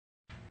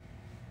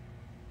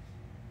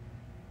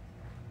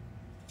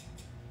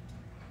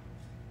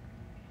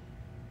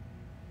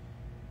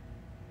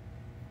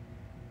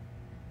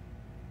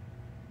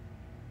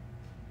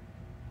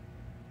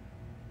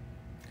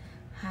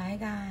Hi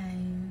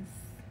guys,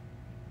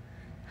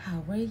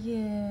 how are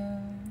you?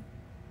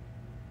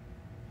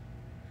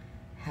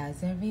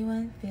 How's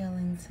everyone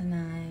feeling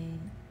tonight?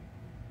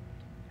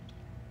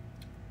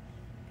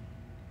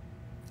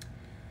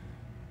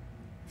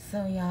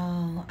 So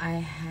y'all, I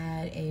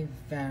had a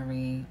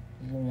very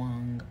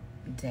long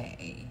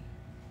day.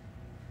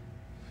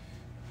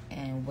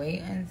 And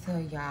wait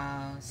until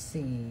y'all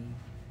see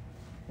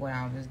what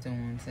I was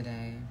doing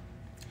today.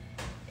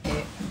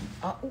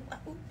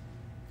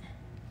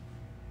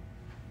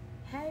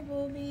 Hey,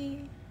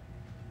 booby.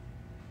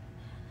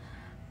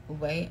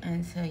 Wait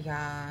until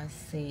y'all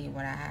see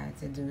what I had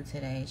to do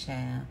today,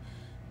 child.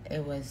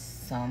 It was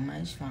so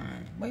much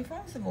fun. Wait,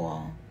 first of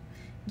all,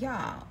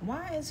 y'all,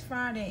 why is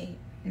Friday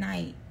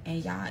night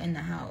and y'all in the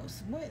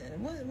house?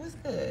 What's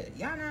good?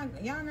 Y'all not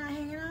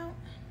hanging out?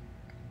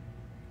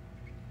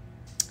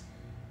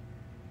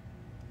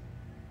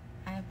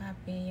 Hi,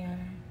 Papi.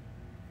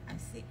 I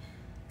see.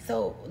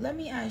 So let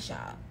me ask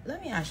y'all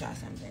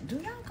something. Do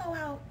y'all go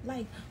out?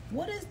 Like,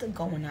 what is the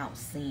going out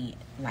scene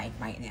like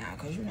right now?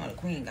 Because you know the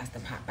queen got to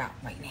pop out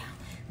right now.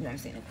 You know what I'm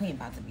saying? The queen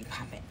about to be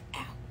popping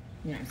out.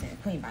 You know what I'm saying?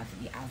 The queen about to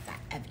be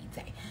outside every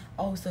day.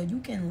 Oh, so you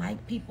can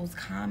like people's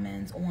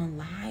comments on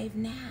live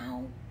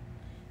now?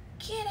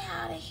 Get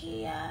out of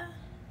here.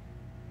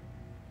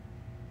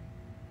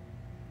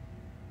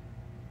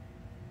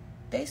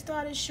 They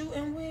started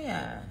shooting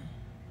where?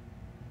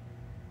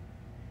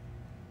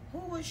 Who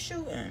was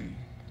shooting?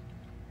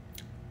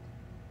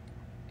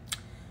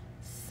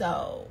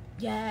 So,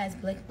 yes,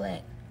 blick.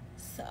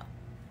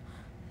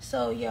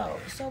 So wait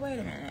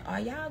a minute. Are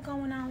y'all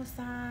going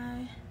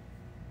outside?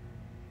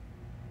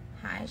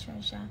 Hi,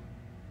 Trisha.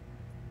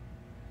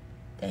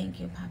 Thank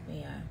you,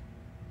 Papi.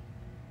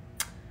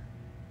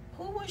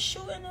 Who was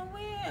shooting and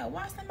where?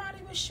 Why somebody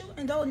was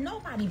shooting? Though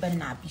nobody better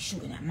not be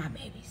shooting at my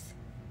babies.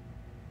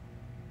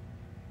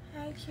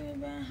 Hi,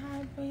 Cuban.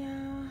 Hi,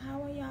 Brielle.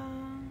 How are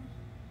y'all?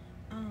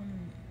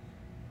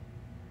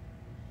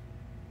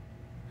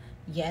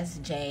 Yes,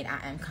 Jade,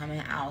 I am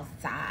coming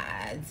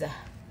outside.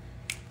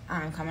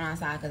 I'm coming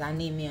outside because I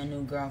need me a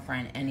new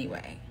girlfriend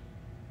anyway.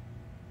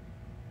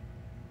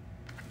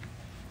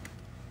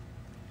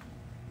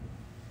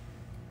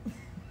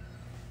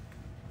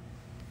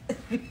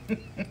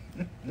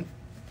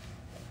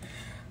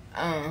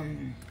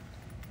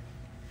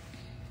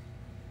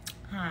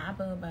 Hi,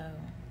 boo-boo.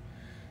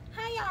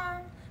 Hi,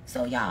 y'all.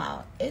 So,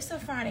 y'all, it's a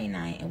Friday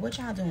night, and what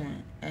y'all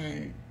doing?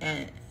 And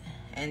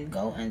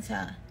go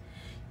into...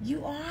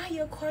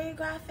 You're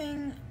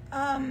choreographing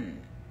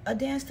a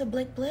dance to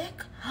Blick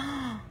Blick?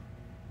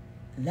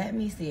 Let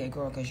me see it,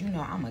 girl, because you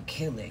know I'm a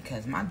killer,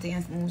 because my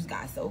dance moves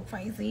got so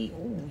crazy.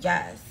 Ooh,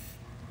 yes.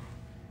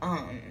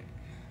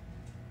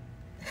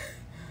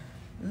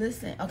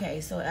 Listen, okay,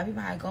 so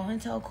everybody go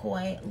and tell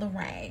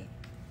Leray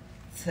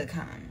to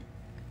come.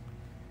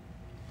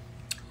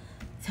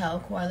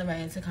 Tell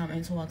Leray to come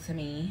and talk to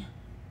me.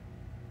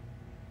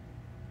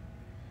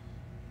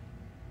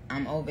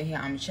 I'm over here.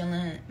 I'm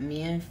chilling.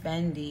 Me and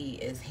Fendi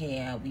is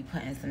here. We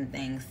putting some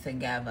things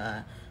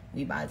together.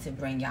 We about to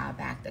bring y'all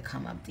back the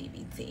Come Up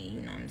DVD. You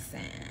know what I'm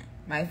saying?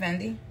 Right,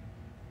 Fendi?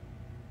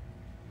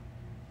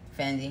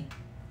 Fendi?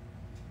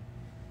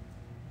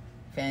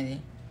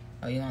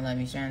 Oh, you gonna let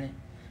me stranded?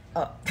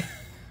 Oh,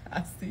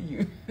 I see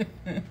you.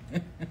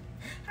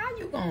 How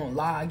you gonna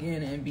log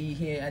in and be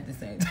here at the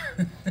same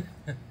time?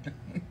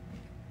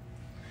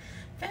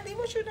 Fendi,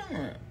 what you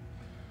doing?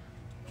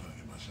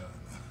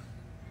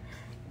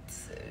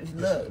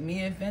 Look,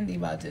 me and Fendi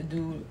about to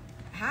do...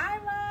 Hi,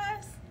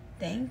 Russ.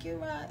 Thank you,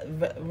 Russ.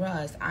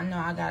 Russ, I know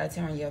I gotta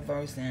turn your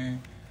verse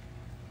in.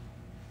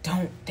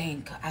 Don't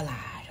think I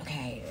lied,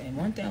 okay? And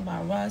one thing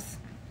about Russ,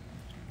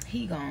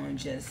 he gonna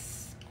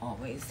just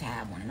always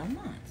have one of them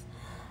months.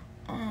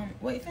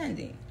 Wait,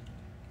 Fendi,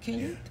 can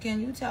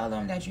you tell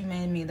them that you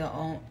made me the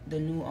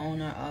new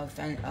owner of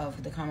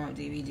the Come Up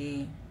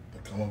DVD? The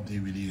Come Up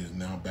DVD is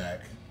now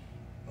back.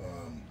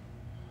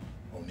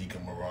 Nicki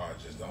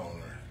Minaj is the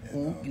owner.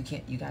 And,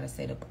 you gotta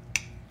say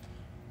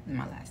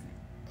my last name.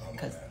 Oh,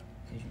 Cause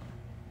you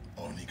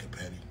know. Nicki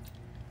Petty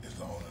is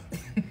the owner.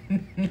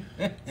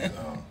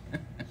 And,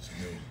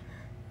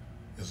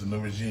 it's a new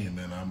regime,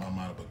 man. I'm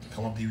out of it. The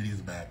Come Up DVD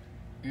is back.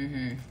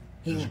 Mm-hmm.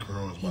 He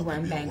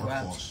went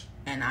bankrupt,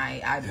 and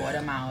I bought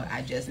him out.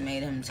 I just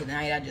made him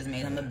tonight. I just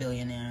made him a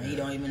billionaire. Yeah. He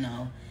don't even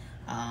know.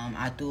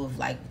 I threw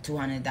like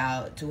 200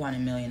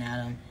 million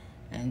at him,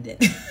 and then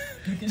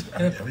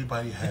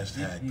everybody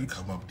hashtag the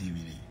Come Up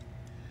DVD.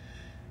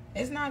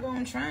 It's not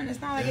going to trend.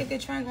 It's not like it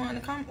could trend on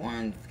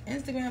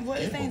Instagram. What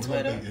it ain't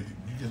Twitter. You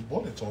just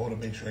bought it, so I want to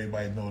make sure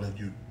everybody know that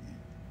you're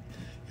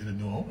the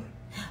new owner.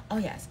 Oh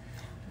yes,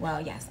 well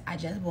yes, I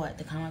just bought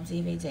the Come Up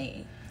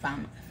DVD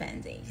from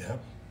Fendi. Yep.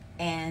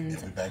 And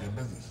we back in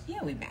business.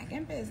 Yeah, we back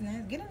in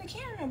business. Get in the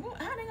camera.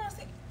 How they gonna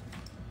see?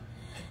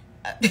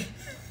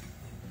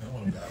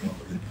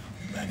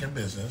 Back in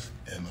business.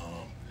 And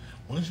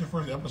when is your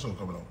first episode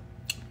coming out?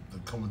 The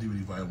Come Up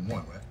DVD Volume 1,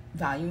 right?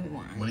 Volume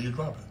 1. When are you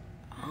dropping?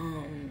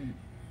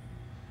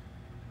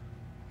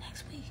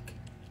 Next week.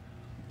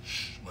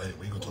 Shh, But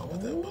we gonna talk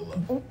about that.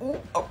 But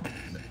look,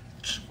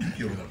 you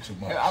giving up too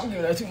much. I'm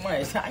giving up too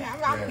much.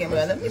 I'm giving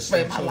up. Let me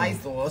spray my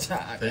Lysol.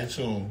 Stay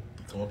tuned.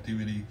 Come up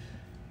DVD,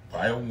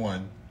 Fire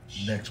 1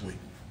 next week.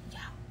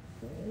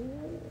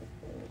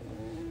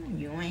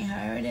 You ain't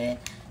heard it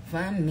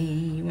from me.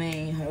 You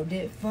ain't heard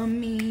it from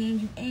me.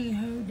 You ain't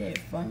heard it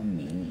from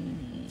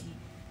me.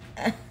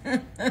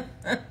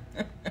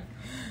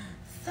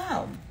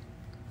 So,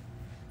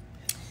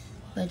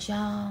 but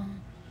y'all.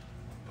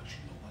 But you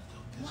know what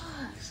though?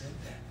 What? They said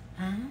that.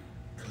 Huh?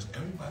 Because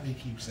everybody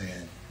keeps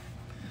saying,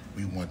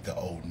 we want the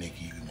old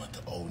Nicki, we want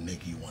the old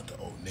Nicki, we want the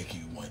old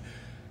Nicki, we want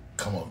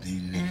come up the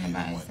Nicki.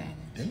 Everybody Want, say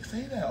that. they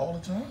say that all the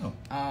time.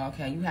 Oh,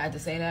 okay. You had to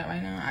say that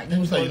right now. You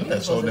was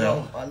supposed to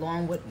go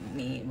along with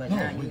me, but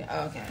now you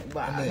okay.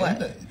 What?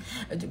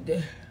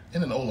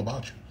 Ain't all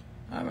about you.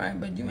 All right,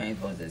 but you ain't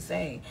supposed to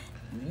say.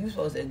 You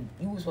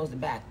were supposed to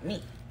back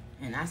me,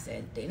 and I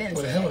said they didn't.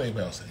 What say the hell that. they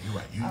about to say? You're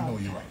right. You know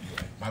you're right. You're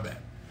right. My bad.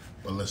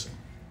 But listen,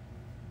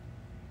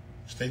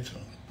 stay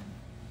tuned.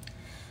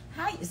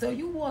 So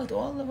you walked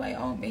all the way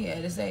over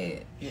here to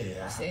say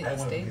Yeah, say I want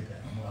to stay. get that.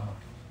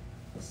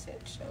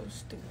 Shit, so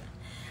stupid.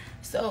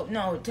 So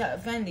no,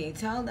 Fendi,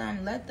 tell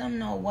them, let them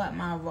know what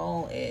my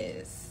role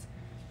is.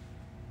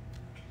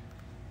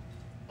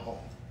 Oh.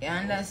 You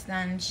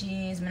understand?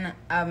 Cheese. I'm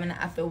gonna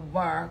have to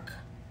work.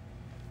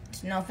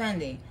 No,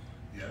 Fendi.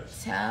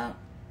 Yes. Tell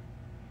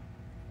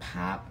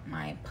pop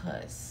my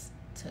puss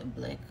to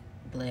blick.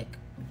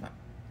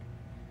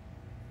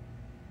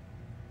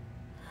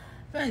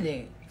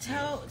 Fendi,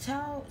 tell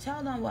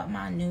them what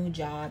my new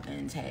job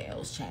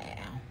entails,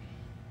 child.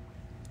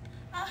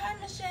 Oh, hi,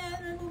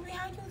 Michelle, booby,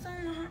 how you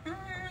doing?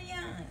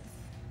 Yes.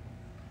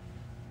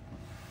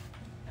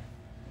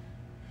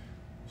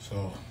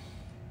 So,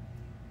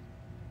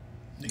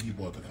 Nicki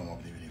bought the come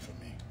up DVD for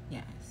me.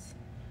 Yes.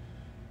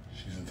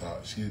 She's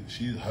entitled.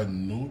 Her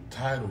new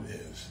title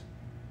is.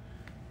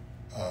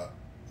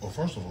 Well,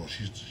 first of all,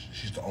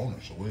 she's the owner.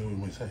 So what do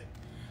we say?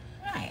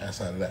 Right.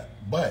 Outside of that,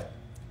 but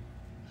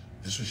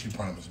this is what she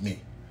promised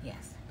me.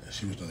 Yes. That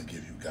she was going to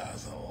give you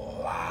guys a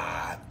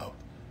lot of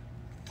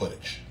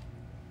footage.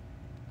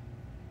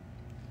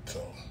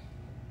 So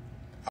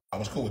I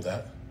was cool with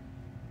that.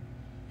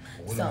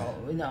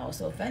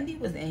 So Fendi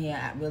was in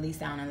here really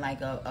sounding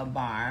like a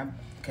barb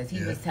because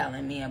he was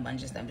telling me a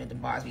bunch of stuff that the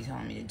bars be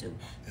telling me to do,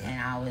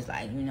 and I was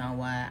like, you know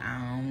what, I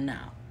don't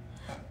know.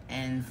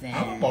 And then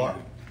I'm a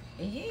barb.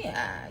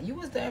 Yeah, you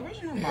was the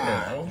original barb.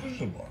 Yeah, I was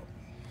original barb.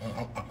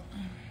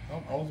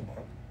 I was a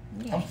barb.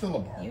 Yeah, I'm still a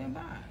barb. You're a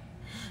barb.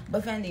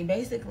 But Fendi,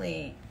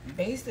 basically,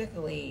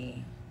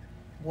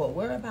 what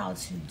we're about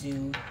to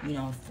do, you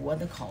know, for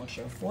the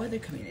culture, for the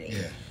community,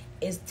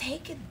 is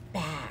take it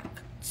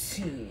back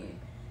to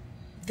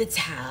the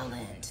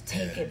talent.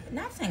 Take it,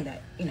 not saying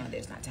that, you know,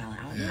 there's not talent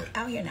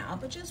out here now,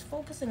 but just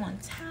focusing on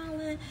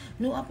talent,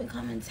 new up and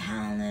coming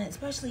talent,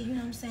 especially, you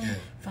know what I'm saying,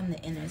 from the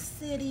inner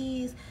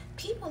cities,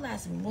 people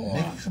that's raw.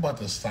 Nicki's about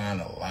to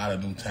sign a lot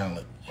of new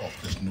talent off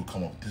this new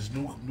come up. This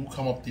new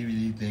come up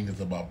DVD thing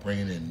is about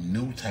bringing in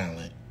new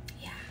talent,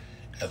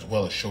 as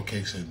well as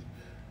showcasing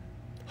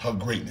her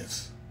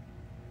greatness.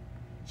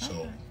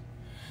 So,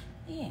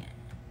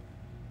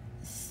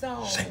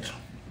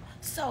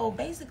 So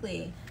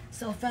basically,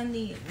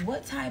 Fendi,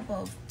 what type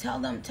of tell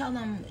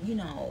them, you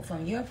know,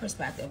 from your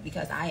perspective,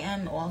 because I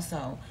am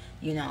also,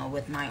 you know,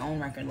 with my own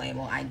record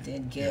label, I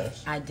did give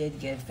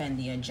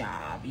Fendi a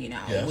job, you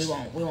know. Yes.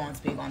 We won't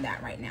speak on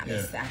that right now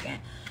this second.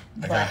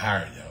 I got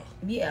hired, yo.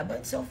 Yeah,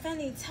 but so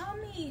Fendi, tell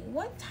me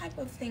what type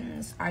of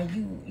things are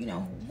you, you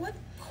know, what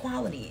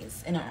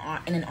qualities in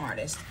an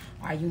artist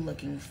are you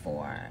looking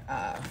for?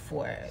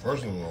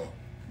 First of all,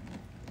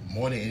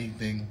 more than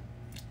anything,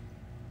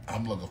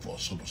 I'm looking for a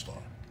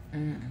superstar.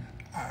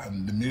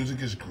 The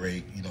music is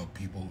great, you know.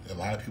 A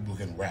lot of people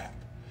can rap,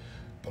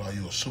 but are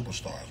you a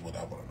superstar? Is what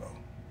I want to know.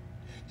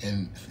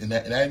 And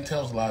that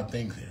tells a lot of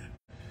things here.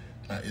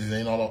 Now, it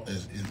ain't all.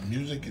 Is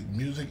music?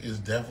 Music is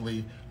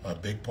definitely a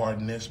big part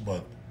in this,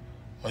 but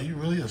are you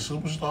really a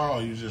superstar, or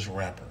are you just a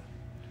rapper?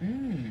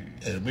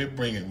 And we're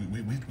bringing.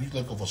 We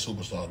looking for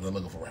superstars. We're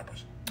looking for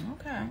rappers.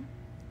 Okay.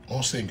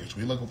 Or singers.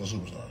 We're looking for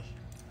superstars.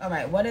 All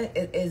right. What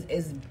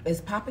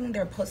is popping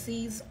their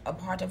pussies a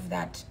part of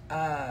that?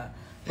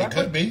 It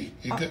could be.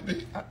 It could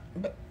be.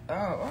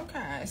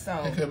 Okay.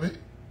 So it could be.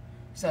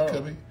 So it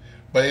could be.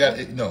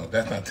 But no,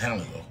 that's not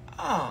talent though.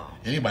 Oh.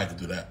 Anybody can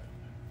do that.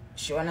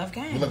 Sure enough,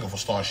 can. We're looking for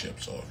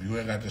starship. So if you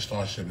ain't got the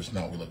starship, it's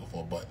not what we're looking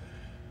for. But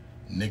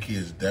Nicki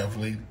is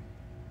definitely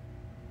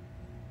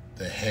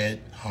the head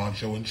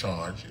honcho in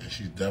charge, and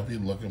she's definitely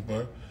looking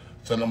for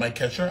something that might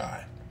catch her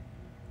eye.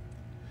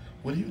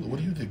 What do you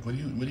think? What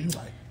do you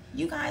like?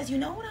 You guys, you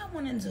know what I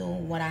want to do,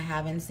 what I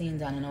haven't seen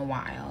done in a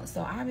while.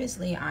 So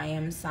obviously I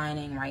am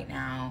signing right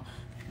now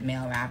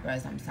male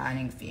rappers, I'm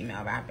signing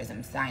female rappers,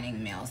 I'm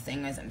signing male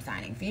singers, I'm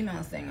signing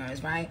female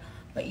singers, right?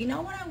 But you know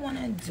what I want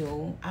to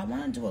do? I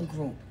want to do a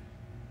group.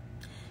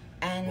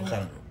 And what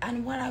kind of group?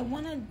 And what I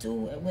want to do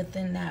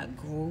within that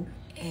group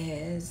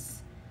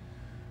is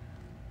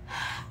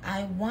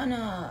I want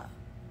to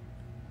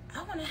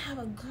have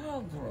a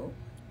girl group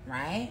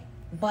right?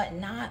 But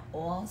not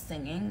all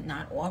singing,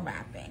 not all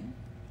rapping.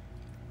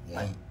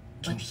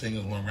 Two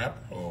singers, one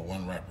rapper, or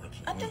one rapper?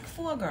 I think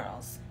 4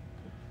 girls.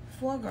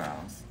 4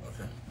 girls.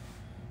 Okay.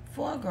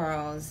 4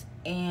 girls,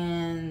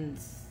 and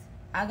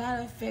I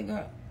gotta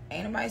figure.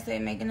 Ain't nobody say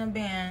making a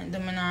band, the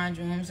Minaj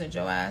room, sit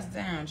your ass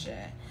down,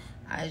 shit.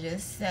 I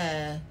just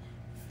said,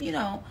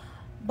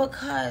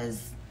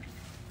 because,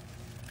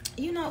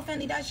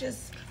 Fendi, that's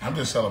just. I'm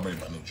just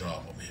celebrating my new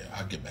job over here.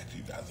 I'll get back to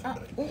you guys in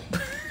a minute.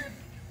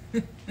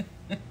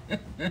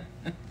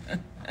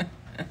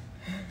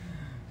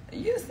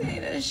 You say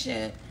this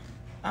shit.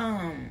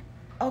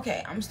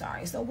 Okay, I'm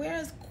sorry. So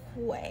where's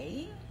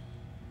Quay?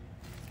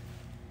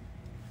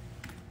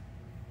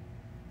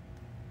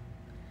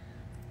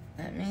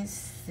 Let me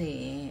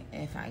see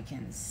if I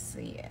can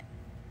see it.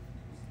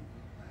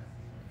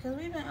 Because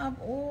we've been up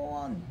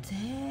all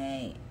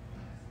day.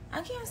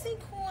 I can't see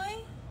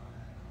Quay.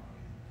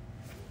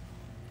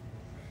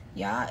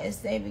 Y'all, it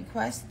say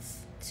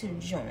requests to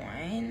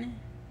join.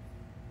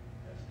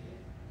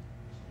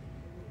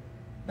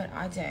 But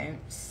I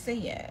don't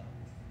see it.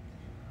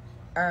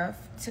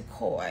 Earth to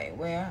Koi.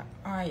 Where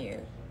are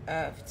you?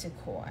 Earth to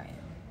Koi.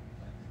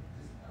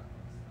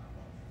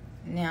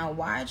 Now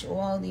watch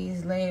all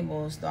these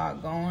labels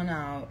start going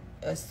out,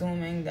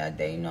 assuming that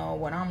they know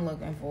what I'm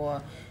looking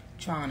for,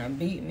 trying to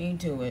beat me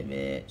to it,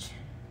 bitch.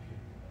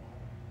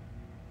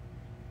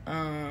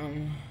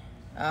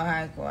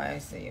 Hi, Koi. I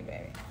see you,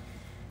 baby.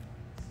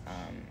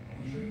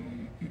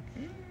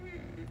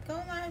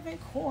 Go live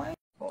at Koi.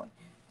 Koi.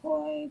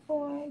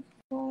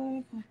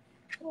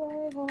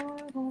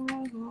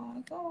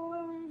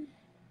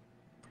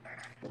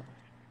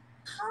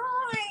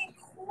 Hi,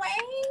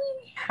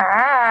 Quay.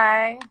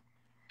 Hi.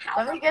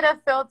 Let me get a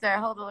filter.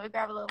 Hold on. Let me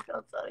grab a little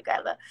filter.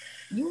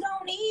 You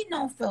don't need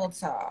no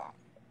filter.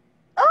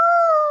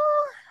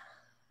 Oh.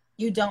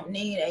 You don't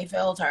need a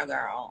filter,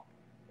 girl.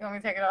 You want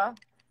me to take it off?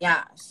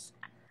 Yes.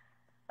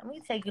 Let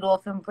me take it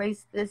off.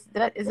 Embrace this.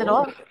 Is it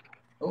off?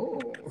 Ooh.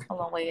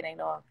 Hold on. Wait, it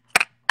ain't off.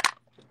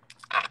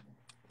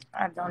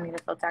 I don't need a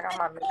filter. I got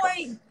my makeup.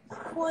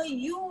 Koi,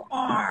 you're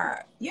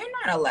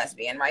not a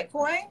lesbian, right,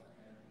 Koi?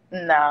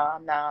 No.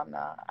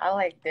 I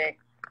like dick.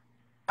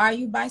 Are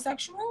you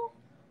bisexual?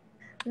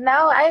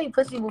 No, I ate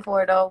pussy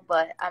before, though,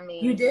 but, I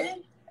mean. You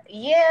did?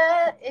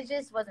 Yeah, it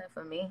just wasn't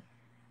for me.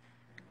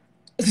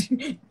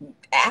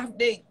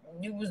 After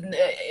you was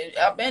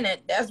up in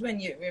it, that's when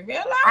you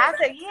realized?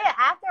 After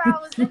I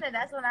was in it,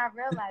 that's when I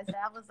realized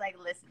that. I was like,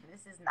 listen,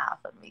 this is not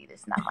for me.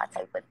 This is not my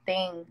type of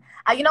thing.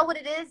 You know what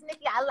it is,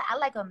 Nicki? I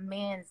like a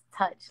man's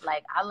touch.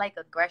 Like, I like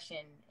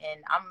aggression,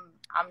 and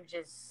I'm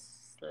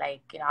just,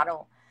 like, I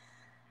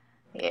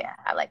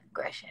like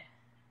aggression.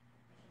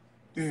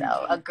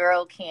 So a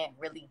girl can't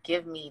really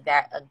give me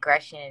that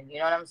aggression. You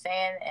know what I'm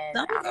saying? And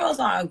some girls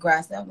are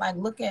aggressive. Like,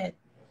 look at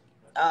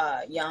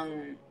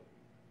young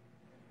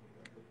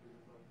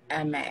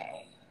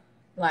M.A.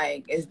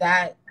 Like, is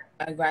that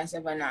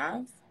aggressive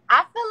enough?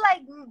 I feel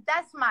like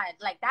that's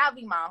that would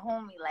be my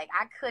homie. Like,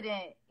 I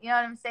couldn't, you know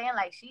what I'm saying?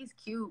 Like, she's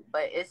cute,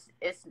 but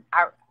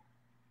I'd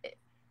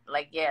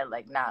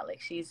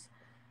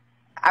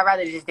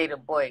rather just date a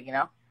boy, you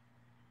know?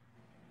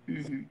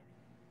 Mm-hmm.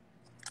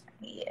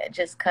 Yeah,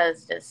 just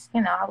because,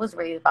 I was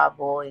raised by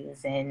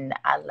boys, and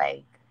I'm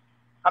the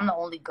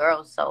only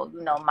girl, so,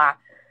 my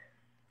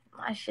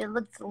shit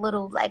looks a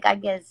little, like, I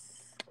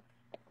guess,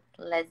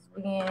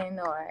 lesbian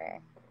or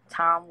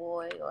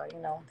tomboy or,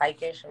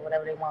 dykish or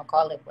whatever they want to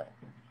call it, but.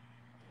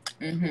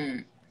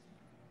 Mm-hmm.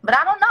 But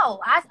I don't know.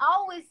 I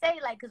always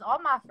say, like, because all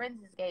my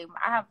friends is gay.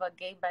 I have a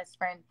gay best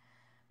friend,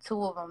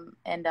 2 of them,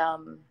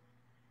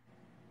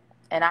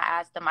 and I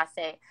asked them, I'd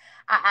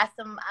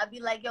be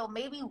like, yo,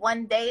 maybe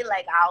one day,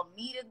 like, I'll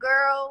meet a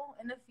girl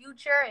in the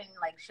future and,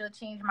 like, she'll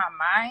change my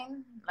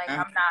mind. Like, I'm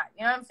not,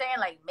 you know what I'm saying?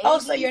 Like, maybe. Oh,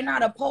 so you're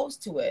not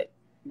opposed to it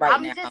now.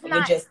 I'm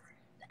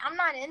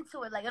not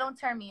into it. Like, it don't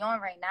turn me on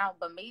right now,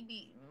 but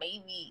maybe,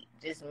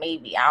 just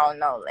maybe. I don't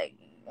know. Like,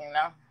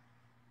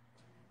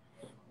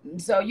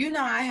 So,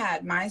 I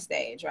had my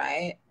stage,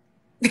 right?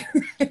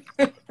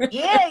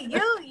 Yeah,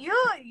 you,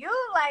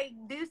 like,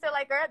 do you still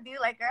like girls? Do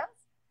you like girls?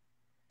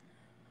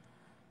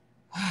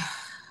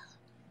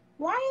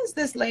 Why is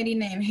this lady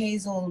named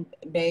Hazel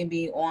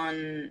Baby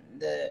on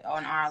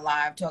our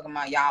live talking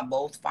about y'all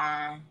both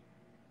fine?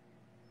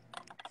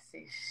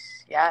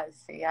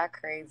 Y'all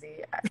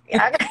crazy.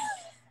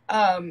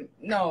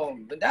 No,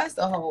 but that's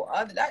the whole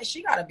other.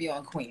 She got to be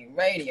on Queen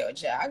Radio,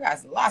 child. I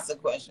got lots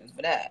of questions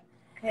for that.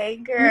 Hey,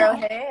 girl.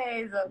 No. Hey,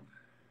 Hazel.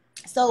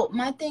 So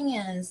my thing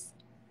is,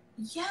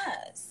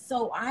 yes.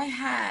 So I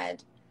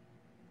had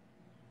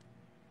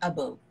a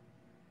boo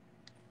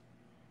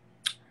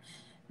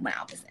when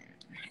I was in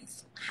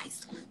high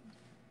school.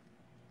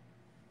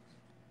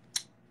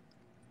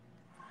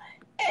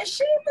 And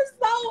she was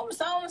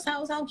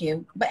so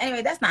cute. But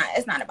anyway, it's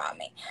not about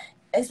me.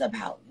 It's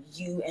about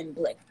you and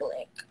Blick.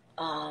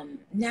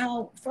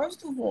 Now,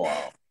 first of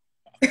all,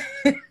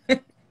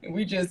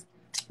 we just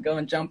go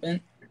and jump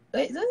in.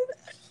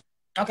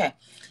 Okay.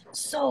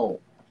 So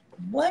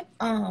what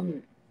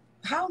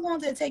how long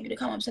did it take you to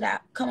come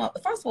up?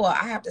 First of all,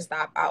 I have to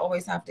stop. I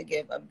always have to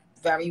give a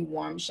very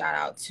warm shout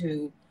out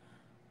to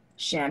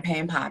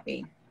Champagne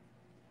Poppy.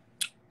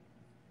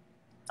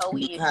 Oh,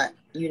 yeah.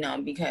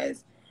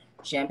 Because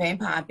Champagne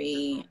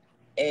Poppy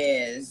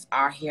is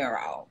our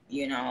hero,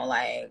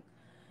 like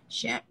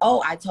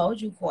I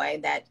told you, Koi,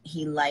 that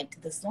he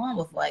liked the song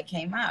before it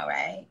came out,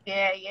 right?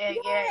 Yeah.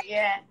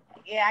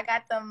 I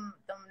got them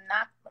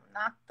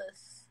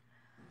noctas.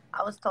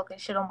 I was talking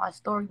shit on my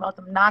story about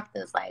them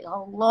noctas. Like,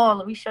 oh Lord,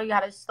 let me show you how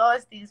to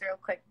sauce these real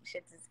quick.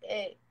 Shit is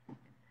it.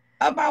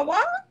 About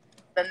what?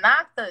 The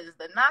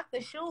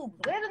nocta shoes.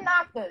 Where the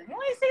noctas? You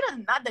ain't see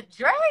the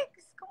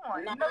Drakes? Come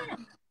on, No.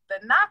 The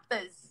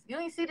noctas. You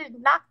ain't see the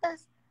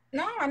noctas?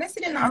 No, I didn't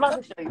see the noctas. I'm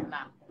about to show you the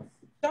noctas.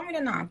 Show me the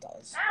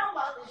noctas. I'm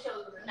about to show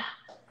you the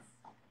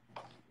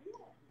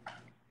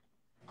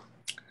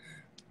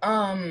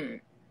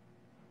noctas.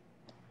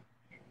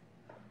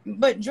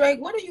 But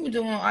Drake, what are you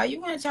doing? Are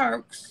you in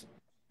Turks?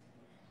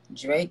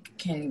 Drake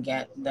can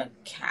get the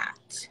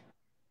cat.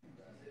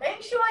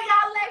 Make sure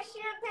y'all let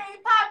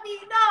Champagne Poppy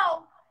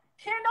know.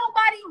 Can't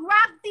nobody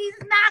rock these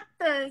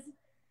noctas.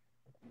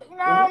 You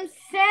know what I'm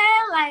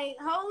saying? Like,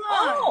 hold on.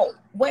 Oh,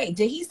 wait,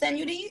 did he send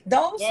you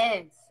those?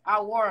 Yes,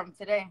 I wore them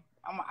today.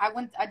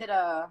 I did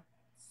a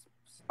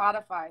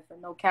Spotify for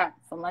No Cap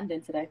for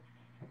London today.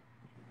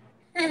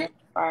 And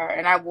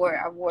I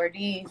wore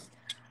these.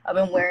 I've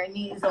been wearing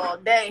these all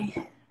day.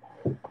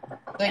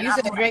 So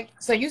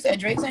you said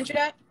Drake sent you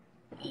that?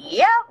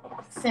 Yep.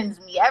 Sends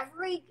me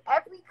every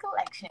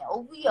collection.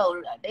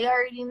 OVO. They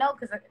already know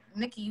because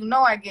Nicki,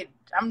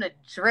 I'm the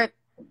drip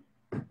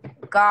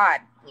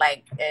god.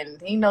 Like,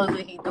 and he knows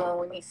what he's doing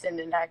when he's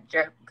sending that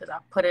drip because I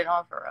put it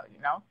on for real,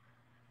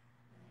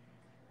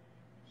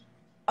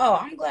 Oh,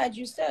 I'm glad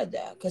you said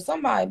that because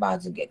somebody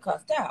about to get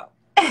cussed out.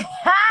 Yo!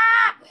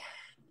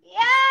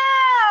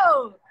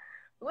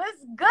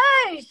 What's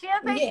good?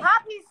 Champagne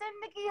Poppy sent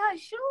Nicki her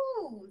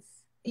shoes.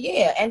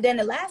 Yeah, and then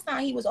the last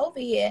time he was over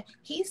here,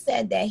 he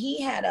said that he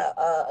had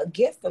a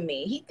gift for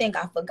me. He think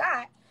I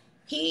forgot.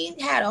 He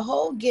had a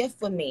whole gift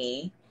for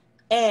me,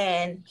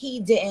 and he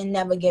didn't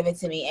never give it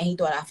to me, and he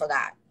thought I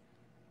forgot.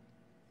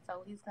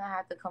 So he's gonna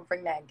have to come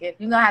bring that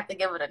gift. You're gonna have to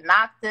give her the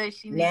nocta.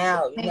 She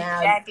needs the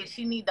jacket.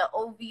 She need the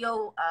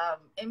OVO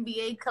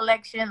NBA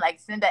collection. Like,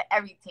 send her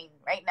everything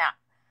right now.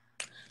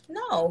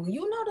 No,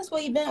 that's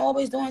what he been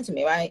always doing to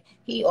me, right?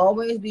 He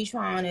always be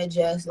trying to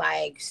just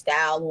like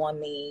style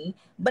on me,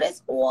 but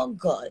it's all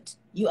good.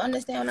 You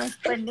understand what I'm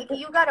saying? But Nicki,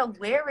 you gotta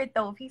wear it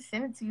though. If he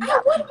sent it to you,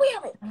 I would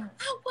wear it. I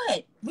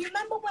would.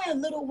 Remember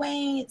when Lil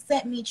Wayne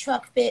sent me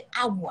Truck Fit?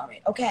 I wore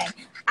it. Okay,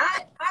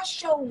 I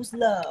shows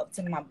love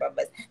to my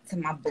brothers, to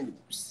my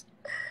boobs.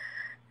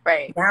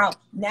 Right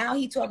now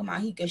he talking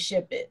about he could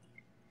ship it.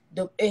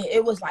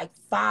 It was like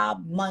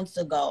 5 months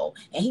ago,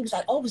 and he was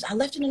like, "Oh, I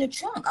left it in the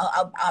trunk.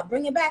 I'll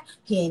bring it back."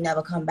 He ain't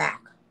never come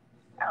back.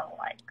 Oh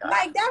my God!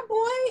 Like that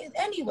boy.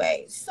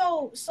 Anyway,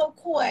 so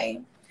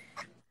Koi.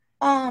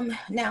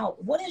 Now,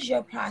 what is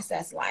your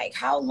process like?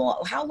 How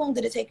long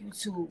did it take you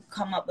to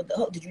come up with the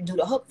hook? Did you do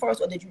the hook first,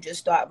 or did you just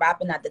start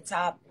rapping at the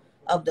top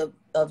of the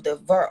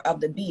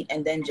beat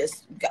and then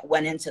just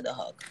went into the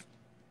hook?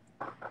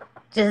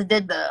 Just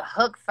did the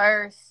hook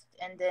first.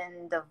 And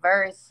then the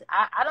verse,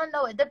 I don't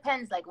know. It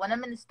depends. Like, when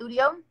I'm in the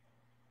studio,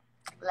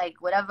 like,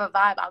 whatever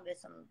vibe, I'll get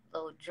some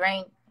little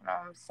drink. You know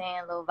what I'm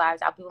saying? Little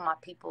vibes. I'll be with my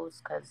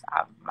peoples because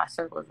my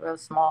circle is real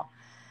small.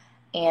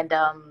 And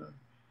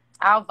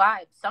I'll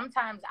vibe.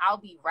 Sometimes I'll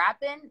be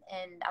rapping,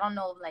 and I don't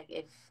know, like,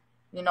 if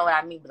you know what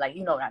I mean. But, like,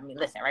 you know what I mean.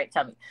 Listen, right?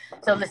 Tell me.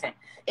 So, listen.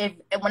 If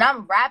when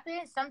I'm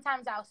rapping,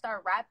 sometimes I'll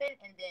start rapping,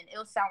 and then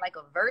it'll sound like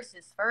a verse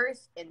is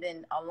first, and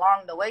then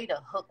along the way,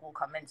 the hook will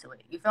come into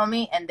it. You feel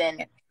me? And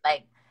then,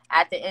 like,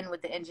 at the end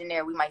with the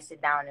engineer, we might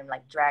sit down and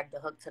like drag the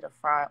hook to the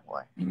front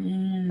or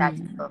that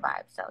type of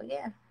vibe. So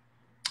yeah.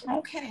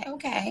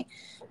 Okay.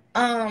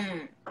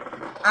 I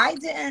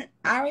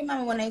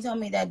remember when they told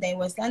me that they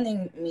were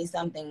sending me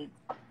something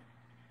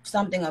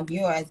of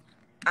yours.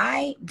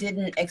 I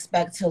didn't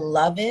expect to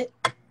love it.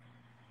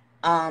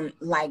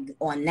 Like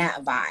on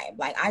that vibe.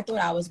 Like I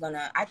thought it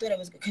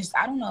was because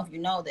I don't know if you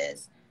know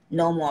this.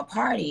 No More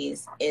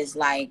Parties is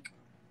like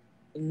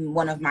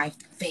one of my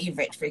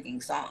favorite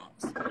freaking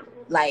songs.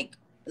 Like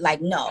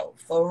no,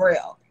 for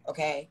real,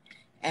 okay?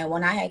 And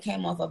when I had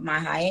came off of my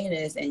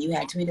hiatus and you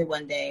had tweeted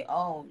one day,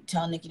 "Oh,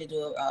 tell Nicki to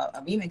do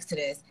a remix to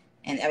this,"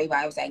 and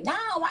everybody was like, "No,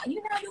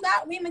 you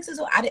got remixes."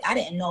 So I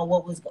didn't know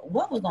what was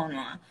going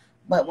on.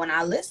 But when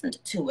I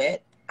listened to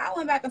it, I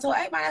went back and told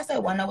everybody. I said,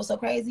 "Well, no, what's so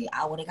crazy?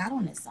 I would have got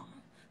on this song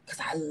because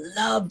I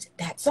loved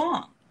that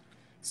song."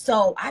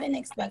 So I didn't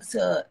expect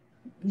to,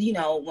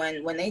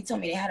 when they told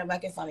me they had a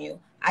record from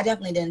you, I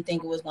definitely didn't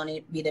think it was going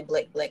to be the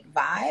Blick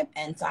vibe.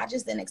 And so I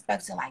just didn't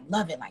expect to like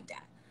love it like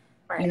that.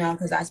 Right.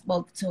 Because I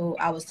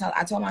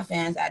told my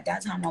fans at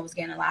that time I was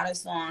getting a lot of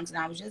songs and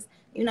I was just,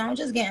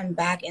 just getting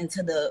back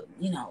into the,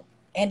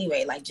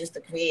 anyway, like just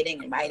the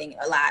creating and writing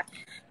a lot.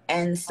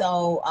 And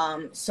so,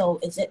 so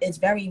it's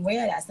very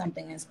rare that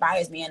something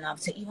inspires me enough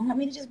to even want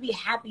me to just be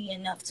happy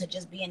enough to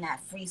just be in that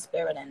free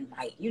spirit and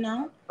light, you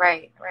know?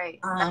 Right.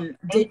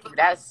 Thank you.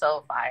 That's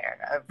so fire.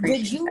 I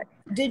appreciate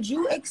that. Did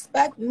you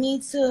expect me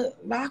to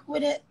rock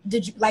with it?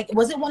 Did you like?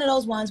 Was it one of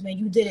those ones when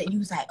you did it? You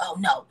was like, oh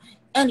no,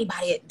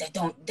 anybody that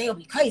don't, they'll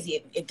be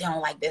crazy if they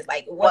don't like this.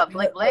 Like what?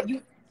 What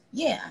you?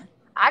 Yeah.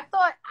 I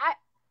thought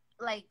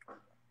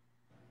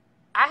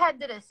I had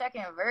did a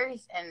second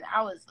verse and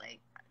I was like,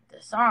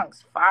 the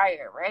song's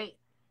fire, right?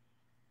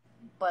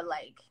 But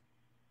like,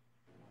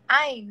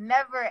 I ain't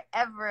never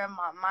ever in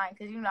my mind,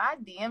 because you know I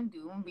DM'd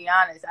you. I'm gonna be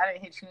honest, I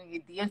didn't hit you in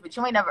your DMs, but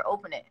you ain't never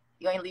open it.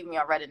 You ain't leave me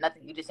on Reddit,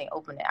 nothing. You just ain't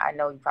open it. I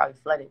know you probably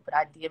flooded, but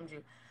I DM'd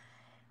you,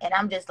 and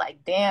I'm just like,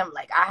 damn,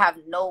 like I have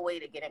no way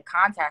to get in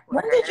contact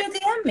with her. When did you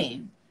DM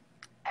me?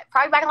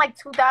 Probably back in like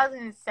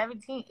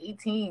 2017,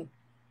 18.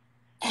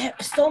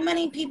 So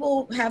many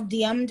people have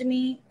DM'd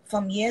me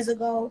from years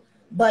ago,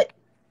 but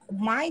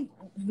my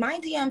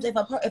DMs, if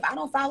I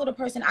don't follow the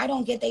person, I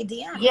don't get their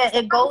DM. Yeah,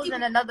 it goes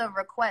in another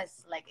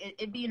request. Like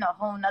it be in a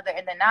whole nother,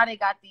 and then now they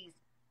got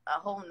a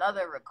whole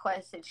nother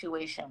request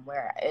situation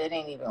where it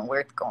ain't even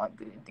worth going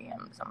through the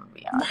DMs. I'm gonna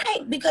be honest.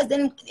 Right, because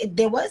then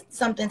there was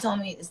someone told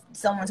me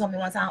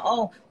one time,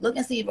 oh, look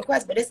and see your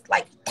request, but it's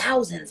like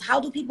thousands. How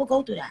do people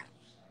go through that?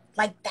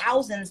 Like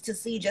thousands to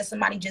see just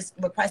somebody just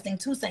requesting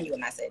to send you a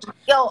message.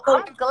 Yo, so,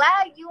 I'm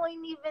glad you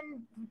ain't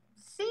even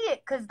see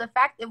it, because the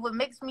fact that what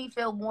makes me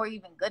feel more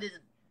even good is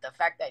the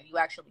fact that you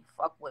actually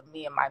fuck with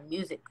me and my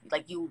music.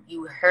 Like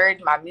you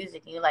heard my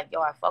music and you're like,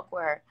 yo, I fuck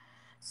with her.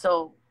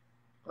 So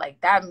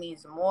like that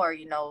means more,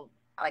 you know.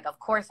 Like of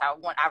course I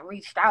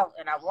reached out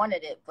and I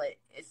wanted it, but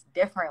it's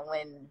different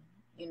when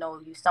you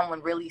know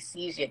someone really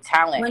sees your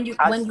talent,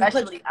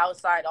 especially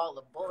outside all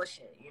the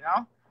bullshit, you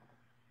know.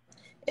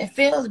 It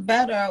feels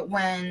better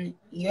when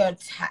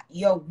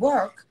your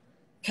work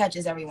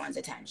catches everyone's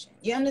attention.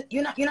 You know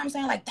what I'm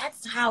saying? Like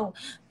that's how.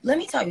 Let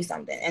me tell you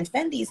something. And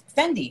Fendi,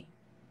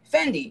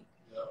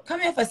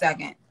 come here for a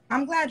second.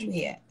 I'm glad you're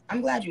here.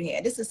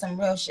 This is some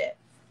real shit.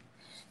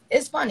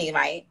 It's funny,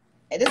 right?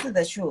 This is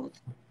the truth.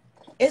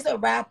 It's a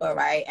rapper,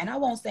 right? And I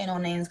won't say no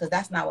names because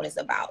that's not what it's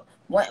about.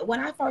 When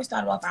I first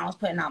started off, I was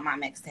putting out my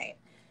mixtape.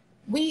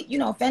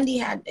 Fendi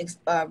had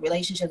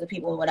relationships with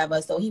people or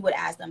whatever, so he would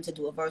ask them to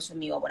do a verse for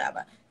me or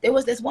whatever. There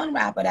was this one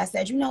rapper that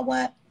said, you know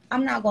what?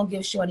 I'm not going to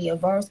give Shorty a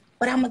verse,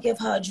 but I'm going to give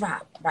her a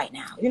drop right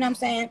now. You know what I'm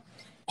saying?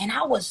 And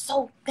I was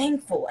so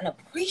thankful and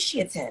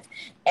appreciative.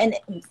 And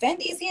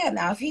Fendi's here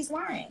now. If he's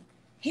lying,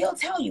 he'll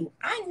tell you,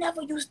 I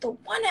never used to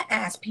want to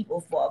ask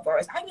people for a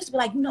verse. I used to be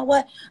like, you know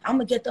what? I'm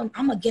gonna get them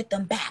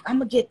back. I'm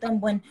gonna get them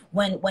when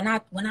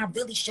I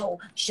really show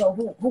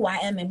who I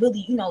am and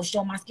really,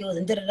 show my skills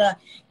and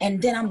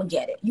and then I'm gonna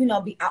get it.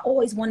 I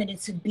always wanted it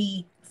to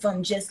be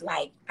from just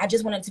like, I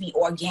just wanted it to be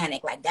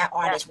organic, like that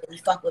artist really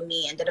fuck with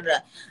me and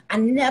I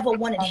never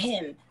wanted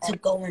him to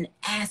go and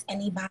ask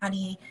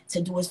anybody to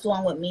do a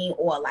song with me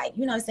or like,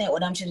 you know what I'm saying? Or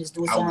them should just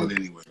do a song. I would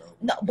anyway, though.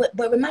 No,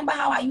 but remember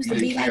how I used to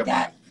be like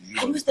that?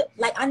 I used to,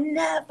 like, I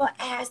never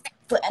asked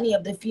for any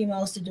of the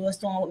females to do a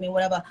song with me,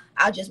 whatever.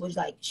 I just was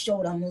like,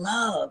 show them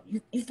love.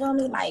 You feel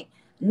me? Like,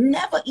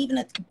 never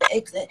even,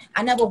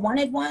 I never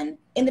wanted one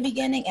in the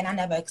beginning and I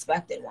never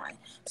expected one.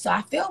 So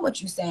I feel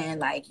what you're saying.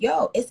 Like,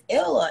 yo, it's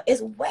iller.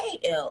 It's way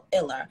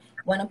iller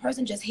when a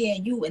person just hear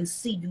you and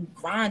see you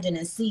grinding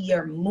and see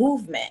your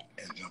movement.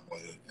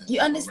 You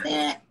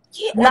understand?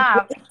 Yeah.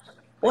 Nah.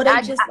 Or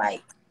they just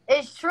like.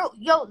 It's true.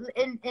 Yo,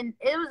 and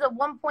it was at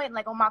one point,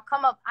 like, on my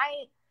come up,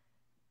 I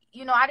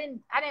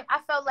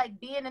felt like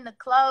being in the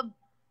club,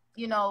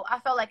 I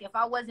felt like if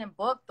I wasn't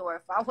booked or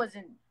if I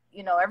wasn't,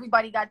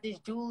 everybody got this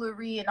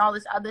jewelry and all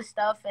this other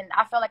stuff. And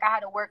I felt like I had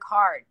to work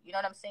hard, you know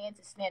what I'm saying?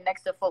 To stand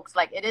next to folks.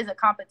 Like it is a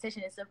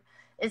competition.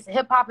 It's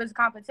hip hop is a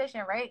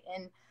competition, right?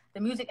 And the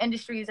music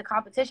industry is a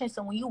competition.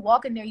 So when you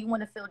walk in there, you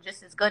want to feel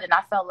just as good. And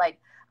I felt like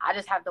I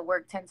just have to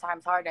work 10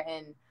 times harder.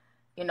 And,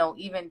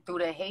 even through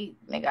the hate,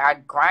 nigga, I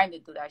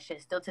grinded through that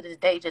shit. Still to this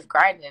day, just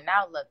grinding. And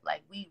now look,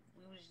 like we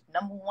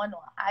number one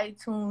on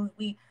iTunes.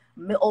 We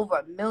over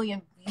 1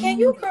 million views. Can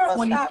you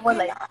girls stop?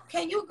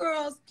 Can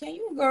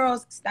you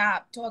girls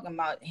stop talking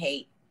about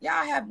hate?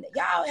 Y'all have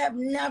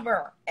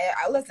never.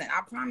 Listen,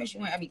 I promise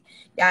you, y'all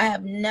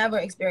have never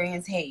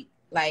experienced hate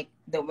like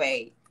the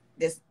way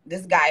this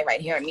guy right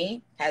here,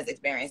 me, has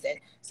experienced it.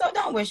 So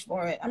don't wish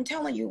for it. I'm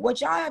telling you, what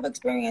y'all have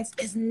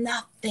experienced is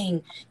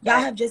nothing. Y'all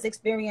have just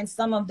experienced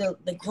some of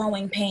the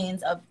growing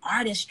pains of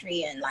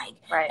artistry and like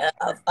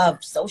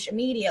of social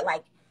media,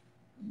 like.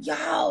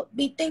 Y'all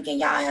be thinking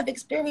y'all have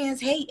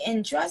experienced hate,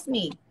 and trust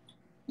me,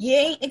 you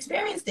ain't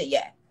experienced it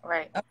yet.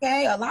 Right.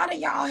 Okay? A lot of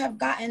y'all have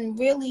gotten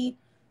really,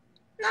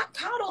 not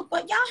coddled,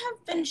 but y'all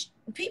have been,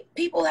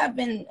 people have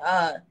been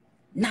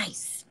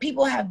nice.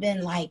 People have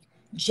been, like,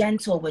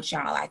 gentle with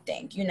y'all, I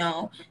think,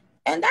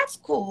 And that's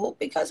cool,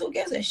 because who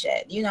gives a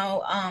shit? When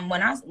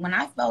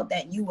I felt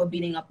that you were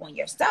beating up on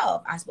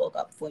yourself, I spoke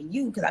up for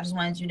you, because I just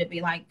wanted you to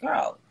be like,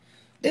 girl,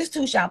 this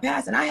too shall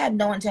pass. And I had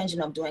no intention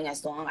of doing a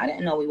song. I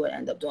didn't know we would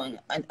end up doing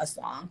a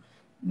song.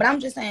 But I'm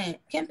just saying,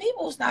 can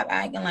people stop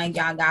acting like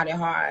y'all got it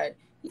hard?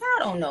 Y'all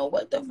don't know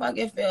what the fuck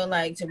it feel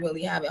like to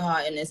really have it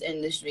hard in this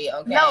industry,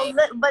 No, okay?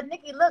 look, but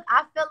Nicki, look,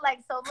 I feel like,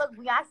 so look,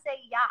 when I say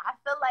y'all, I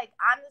feel like,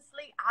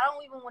 honestly, I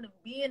don't even want to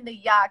be in the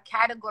y'all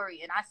category.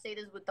 And I say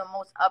this with the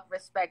most up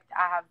respect.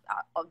 I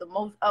have the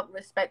most up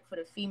respect for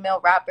the female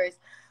rappers,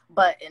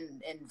 but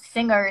in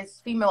singers,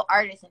 female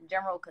artists in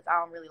general, because I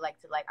don't really like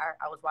to, like,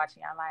 I was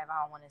watching y'all live.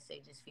 I don't want to say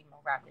just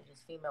female rappers,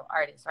 just female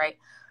artists, right?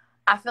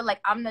 I feel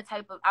like I'm the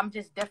type of, I'm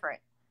just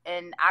different.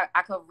 And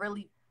I could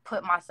really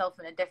put myself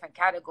in a different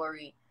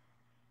category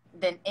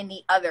than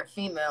any other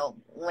female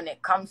when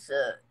it comes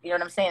to, you know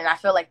what I'm saying? And I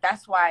feel like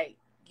that's why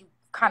you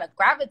kind of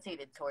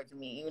gravitated towards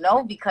me, you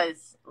know,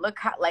 because look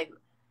how, like,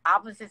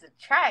 opposites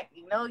attract,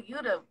 you know, you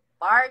the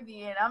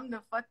Barbie and I'm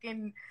the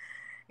fucking,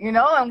 you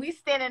know, and we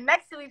standing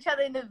next to each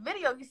other in this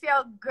video. You see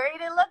how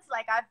great it looks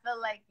like? I feel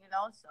like, you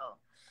know, so.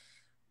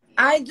 Yeah.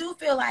 I do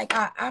feel like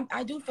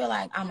I do feel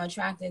like I'm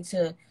attracted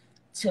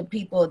to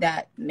people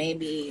that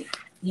maybe,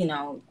 you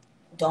know,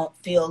 don't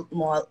feel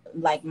more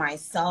like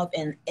myself,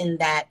 and in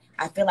that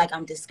I feel like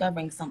I'm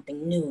discovering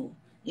something new,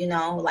 you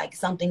know, like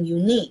something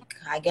unique.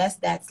 I guess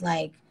that's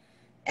like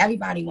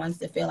everybody wants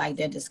to feel like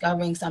they're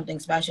discovering something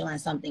special and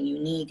something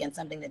unique and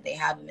something that they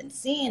haven't been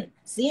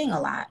seeing a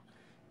lot.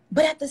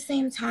 But at the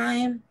same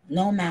time,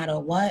 no matter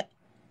what,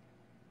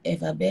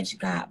 if a bitch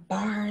got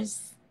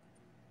bars,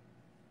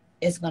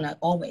 it's gonna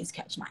always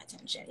catch my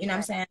attention. You know what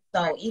I'm saying?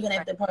 So even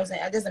if the person,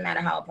 it doesn't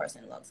matter how a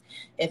person looks.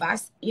 If I,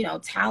 you know,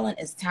 talent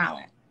is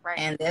talent. Right.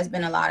 And there's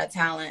been a lot of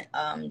talent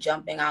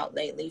jumping out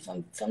lately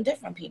from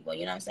different people,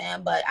 you know what I'm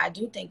saying? But I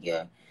do think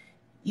you're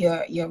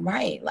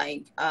right.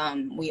 Like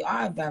we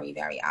are very,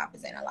 very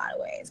opposite in a lot of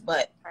ways.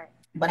 But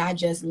I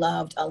just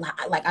loved a lot.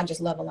 Like I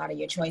just love a lot of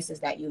your choices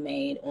that you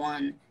made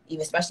on,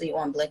 even especially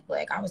on Blick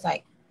Blick. I was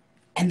like,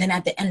 and then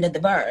at the end of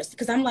the verse,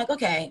 because I'm like,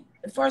 okay,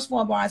 the first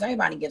 4 bars,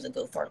 everybody gives a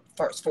good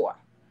first 4.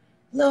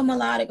 A little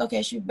melodic.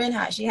 Okay, she's been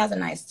hot. She has a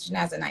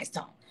nice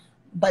tone.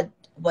 But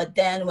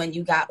then when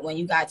you got to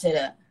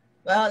the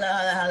well,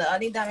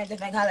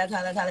 different color.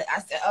 I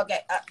said,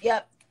 okay,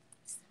 yep.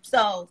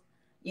 So,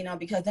 you know,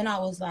 because then I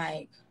was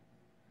like,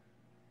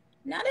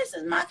 now this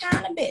is my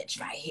kind of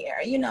bitch right here,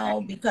 you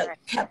know, because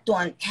kept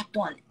on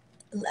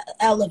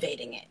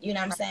elevating it, you know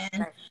what I'm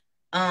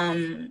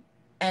saying?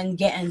 And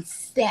getting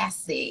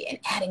sassy and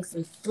adding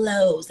some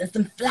flows and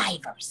some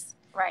flavors.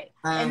 Right.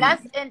 And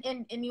that's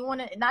and you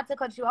want to, not to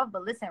cut you off,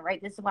 but listen,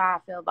 right, this is why I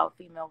feel about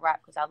female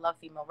rap, because I love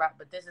female rap,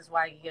 but this is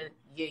why you're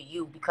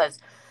you, because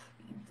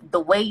the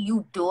way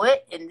you do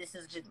it, and this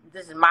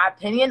is my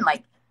opinion,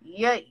 like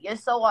you're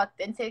so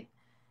authentic,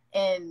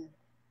 and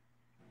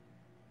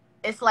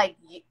it's like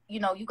you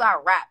know, you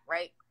got rap,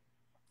 right?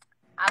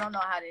 I don't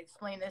know how to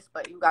explain this,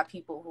 but you got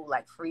people who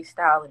like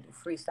freestyle and do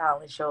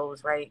freestyling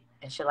shows, right,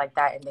 and shit like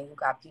that, and then you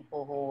got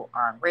people who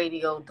are on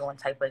radio doing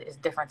it's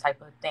different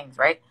type of things,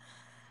 right?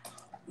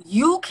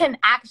 You can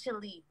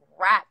actually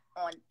rap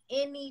on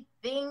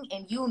anything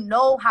and you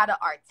know how to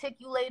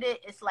articulate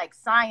it. It's like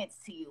science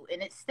to you,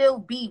 and it still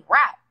be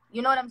rap.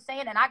 You know what I'm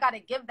saying? And I got to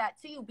give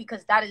that to you,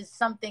 because that is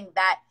something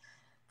that,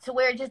 to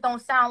where it just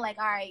don't sound like,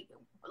 all right,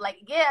 like,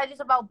 yeah, it's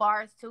just about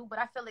bars too, but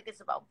I feel like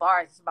it's about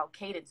bars, it's about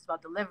cadence, it's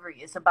about delivery,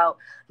 it's about,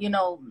 you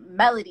know,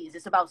 melodies,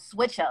 it's about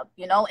switch up,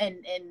 you know,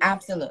 and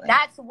absolutely,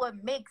 that's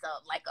what makes a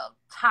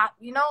top,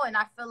 you know. And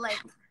I feel like,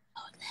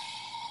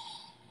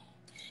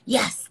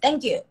 yes,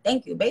 thank you.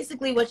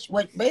 Basically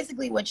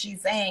what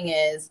she's saying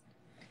is,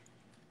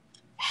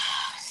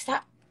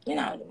 stop. You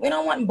know, we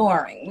don't want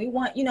boring. We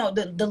want, you know,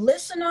 the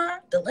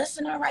listener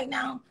right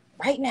now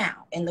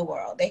in the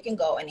world, they can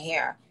go and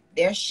hear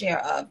their share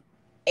of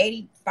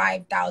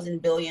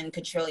 85,000 billion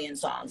quadrillion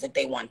songs if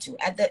they want to,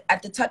 at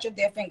the touch of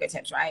their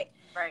fingertips, right?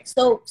 Right.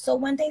 So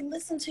when they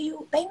listen to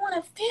you, they want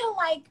to feel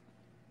like,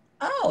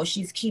 oh,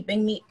 she's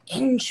keeping me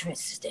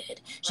interested.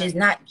 She's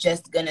not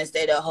just gonna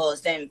say the whole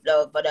same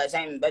flow for the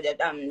same, like,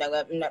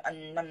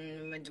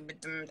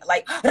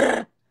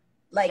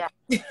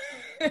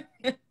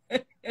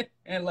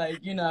 and like,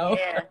 you know,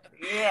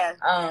 yeah.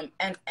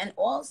 And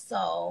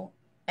also,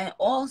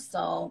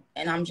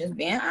 and I'm just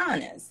being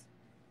honest,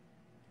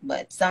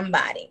 but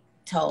somebody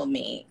told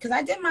me, because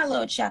I did my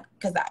little check,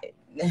 because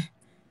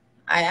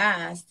I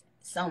asked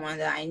someone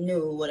that I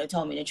knew would have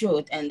told me the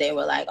truth, and they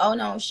were like, oh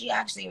no, she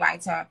actually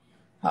writes her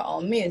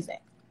own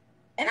music.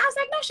 And I was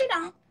like, no, she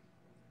don't.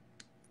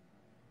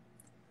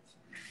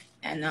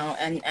 And no,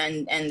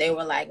 and they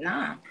were like,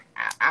 nah,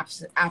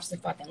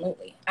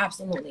 absolutely,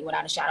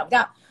 without a shadow of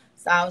doubt.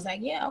 So I was like,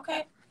 yeah,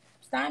 okay,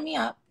 sign me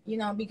up, you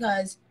know,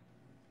 because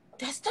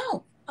that's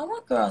dope. I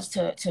want girls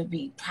to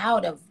be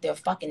proud of their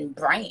fucking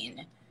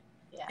brain,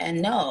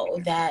 and know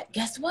that,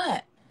 guess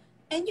what?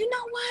 And you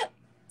know what?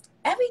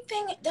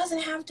 Everything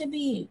doesn't have to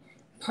be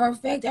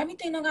perfect.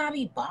 Everything don't gotta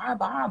be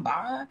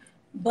bar.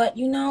 But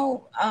you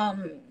know,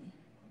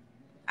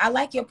 I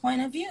like your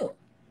point of view.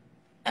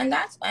 And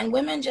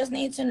women just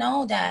need to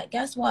know that,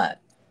 guess what?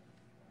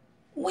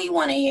 We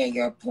want to hear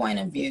your point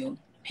of view,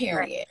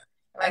 period.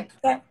 Right.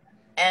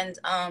 And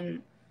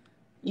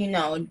you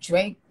know,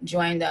 Drake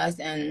joined us,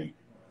 and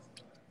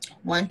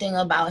one thing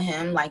about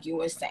him, like you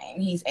were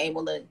saying, he's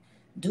able to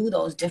do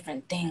those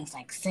different things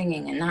like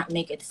singing and not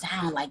make it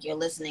sound like you're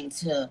listening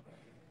to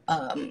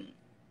um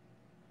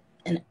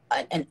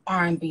an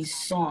R&B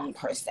song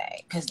per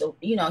se, because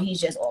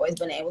he's just always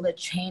been able to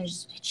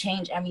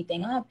change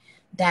everything up,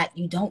 that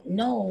you don't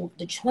know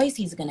the choice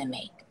he's gonna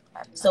make,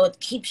 so it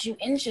keeps you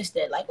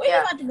interested, like where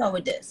you about to go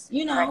with this,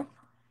 Right.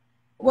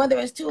 whether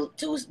it's two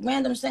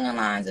random singing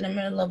lines in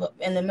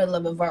the middle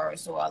of a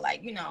verse, or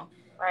like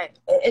Right.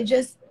 it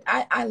just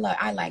I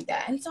like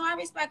that, and so I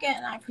respect it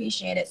and I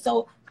appreciate it.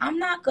 So I'm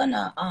not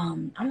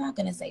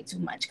gonna say too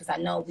much, because I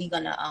know we're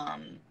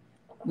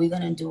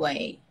gonna do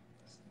a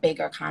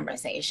bigger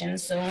conversation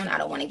soon. I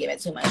don't want to give it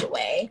too much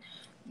away,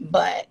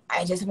 but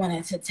I just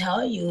wanted to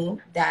tell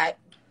you that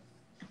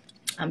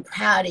I'm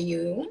proud of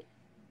you.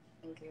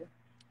 Thank you.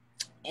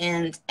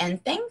 And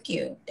thank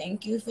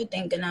you for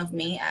thinking of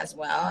me as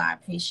well. I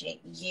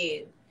appreciate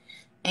you,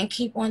 and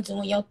keep on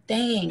doing your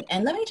thing.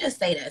 And let me just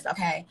say this,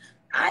 okay?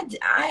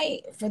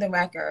 I for the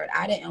record,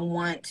 I didn't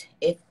want,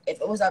 if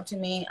it was up to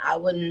me, I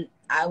would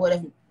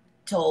have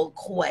told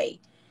Koi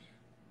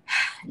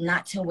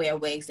not to wear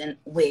wigs in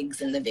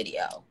the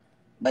video.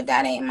 But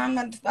that ain't my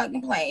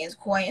motherfucking play. It's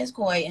Koi is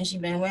Koi, and she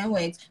been wearing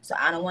wigs. So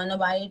I don't want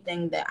nobody to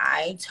think that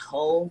I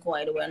told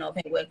Koi to wear no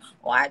pink wig,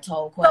 or I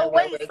told Koi to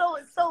wear wigs.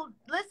 So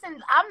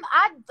listen,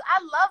 I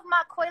love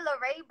my Coi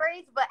Leray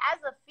braids, but as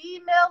a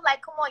female,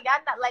 like, come on,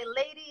 y'all not like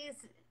ladies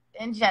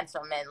and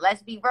gentlemen.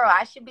 Let's be real.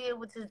 I should be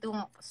able to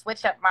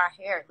switch up my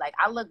hair. Like,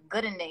 I look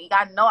good in it.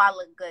 Y'all know I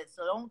look good.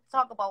 So don't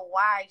talk about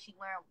why she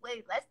wearing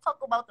wigs. Let's talk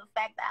about the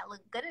fact that I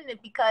look good in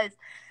it, because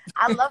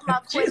I love my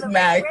Coi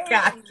Leray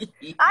braids.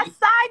 I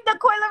signed the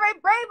Coi Leray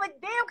braid,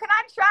 but damn, can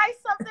I try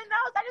something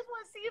else? I just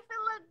want to see if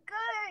it look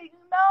good,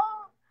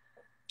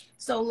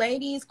 So,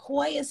 ladies,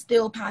 Koi is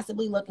still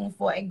possibly looking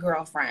for a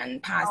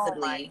girlfriend,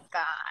 possibly. Oh my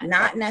God.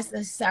 Not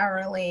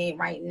necessarily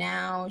right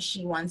now.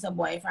 She wants a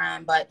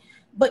boyfriend, but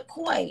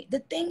Koi, the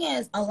thing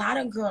is, a lot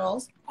of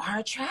girls are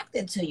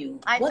attracted to you.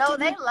 I know,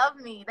 they love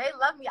me. They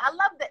love me. I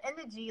love the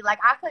energy. Like,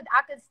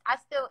 it's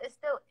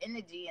still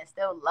energy and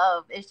still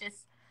love. It's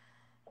just,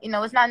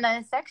 it's not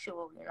nothing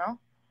sexual,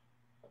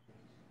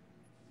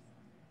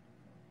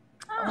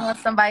 I want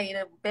somebody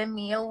to bend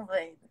me over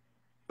and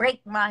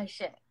break my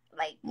shit.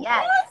 Like,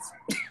 yes.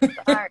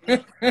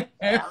 Sorry. I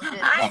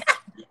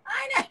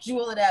ain't asked you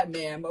all of that,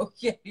 ma'am.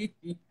 Okay.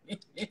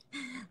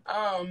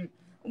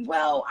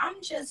 Well,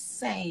 I'm just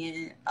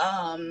saying.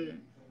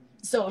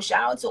 So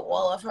shout out to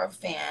all of her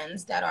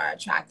fans that are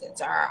attracted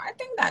to her. I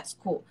think that's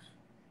cool.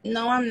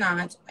 No, I'm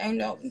not. I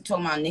know I'm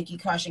talking about Nicki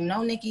crushing.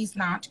 No, Nicki's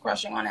not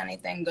crushing on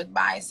anything.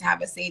 Goodbye.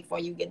 Have a seat before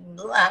you get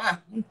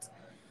blind.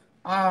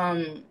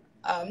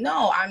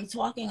 No, I'm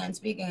talking and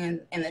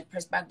speaking in the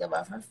perspective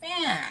of her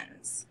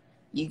fans.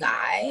 You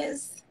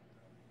guys.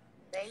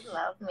 They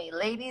love me.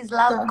 Ladies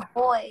love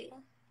Koi.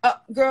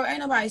 Girl, ain't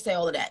nobody say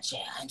all of that shit.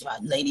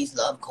 Ladies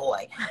love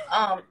Koi.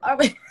 All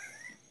right.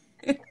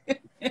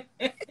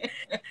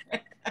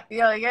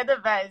 Yo, you're the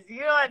best.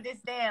 You don't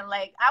understand.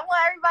 Like, I want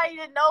everybody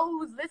to know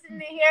who's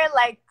listening here.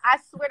 Like, I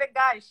swear to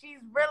God, she's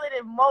realer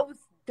than most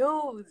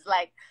dudes.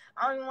 Like,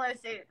 I don't even want to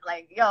say it.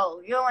 Like, yo,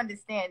 you don't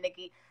understand,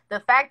 Nicki. The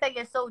fact that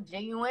you're so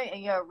genuine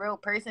and you're a real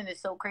person is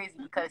so crazy,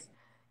 because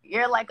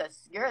you're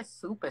a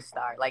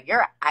superstar. Like,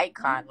 you're an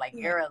icon. Like,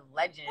 you're a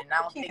legend. And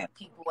I don't think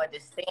people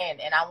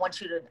understand. And I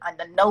want you to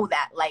know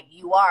that, like,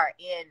 you are.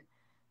 And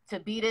to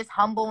be this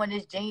humble and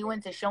this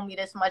genuine, to show me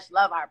this much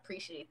love, I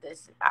appreciate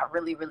this. I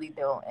really, really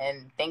do.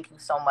 And thank you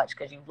so much,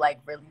 because you've, like,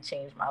 really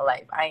changed my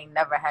life. I ain't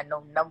never had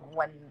no number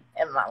one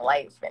in my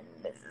life, and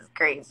this is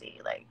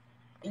crazy. Like,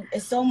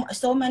 it's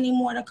so many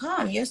more to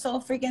come. You're so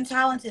freaking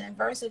talented and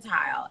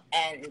versatile,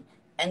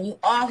 and you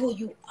are who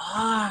you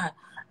are.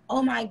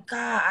 Oh my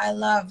God, I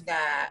love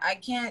that. I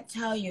can't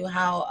tell you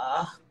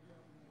how,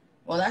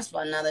 well, that's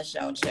for another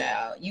show,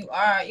 child. You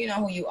know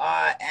who you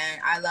are,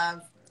 and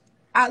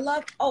I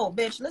love, oh,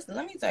 bitch, listen,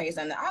 let me tell you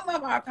something. I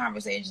love our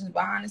conversations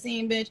behind the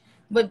scene, bitch,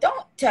 but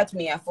don't text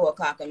me at 4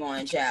 o'clock in the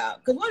morning, child.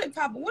 Because what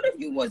if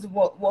you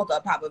woke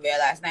up Papa Bear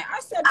last night?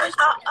 I said, bitch,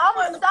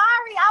 I'm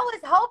sorry.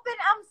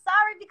 I'm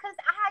sorry, because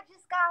I had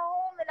just got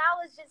home and I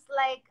was just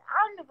like,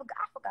 I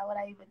forgot what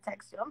I even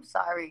texted you. I'm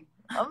sorry.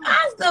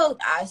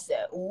 I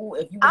said, ooh,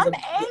 if you was I'm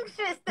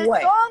anxious. The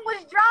song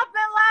was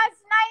dropping last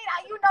night.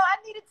 I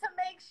needed to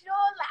make sure.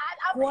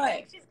 Like, I'm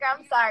anxious, girl.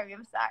 I'm sorry.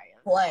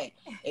 Boy,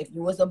 if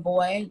you was a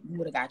boy, you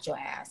would have got your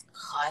ass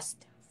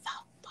cussed the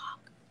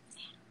fuck.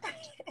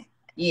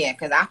 Yeah,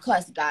 because I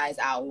cuss guys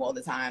out all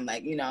the time.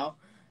 Like,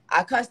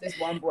 I cussed this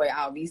one boy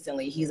out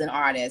recently. He's an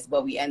artist,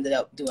 but we ended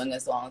up doing a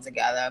song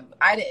together.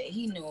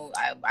 He knew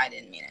I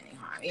didn't mean any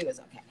harm. He was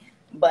okay.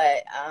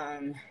 But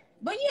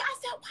yeah, I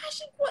said, why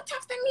she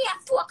texting me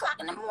at 4 o'clock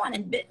in the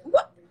morning, bitch?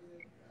 What?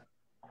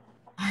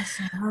 I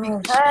said,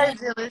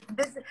 because it was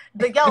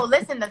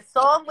listen, the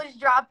song was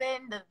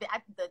dropping,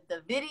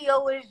 the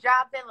video was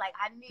dropping. Like,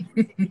 I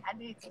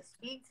needed to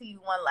speak to you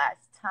one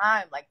last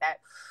time, like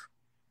that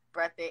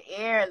breath of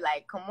air.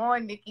 Like, come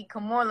on, Nicki,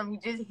 come on, let me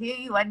just hear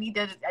you. I need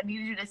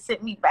you to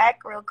sit me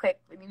back real quick,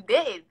 and you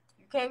did.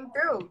 You came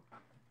through.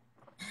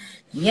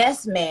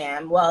 Yes,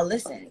 ma'am. Well,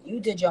 listen, you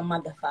did your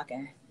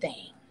motherfucking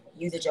thing.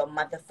 You did your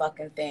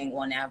motherfucking thing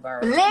whenever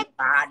you Blick,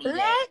 bodied it.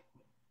 blick.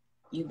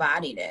 You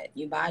bodied it.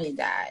 You bodied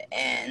that.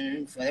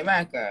 And for the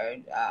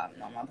record,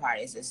 No More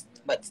Parties is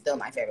but still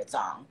my favorite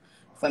song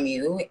from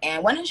you.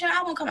 And when is your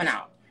album coming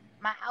out?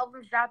 My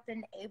album dropped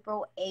in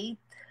April 8th.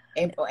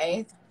 April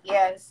 8th?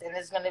 Yes, and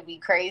it's gonna be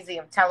crazy.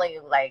 I'm telling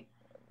you,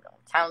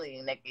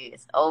 Nicki,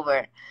 it's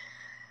over.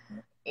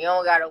 You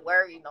don't gotta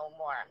worry no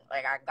more.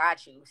 Like, I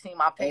got you. You see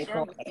my picture?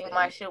 April You see 8th.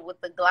 my shit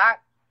with the Glock?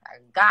 I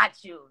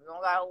got you. You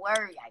don't gotta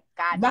worry. I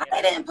got Why you.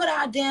 they didn't put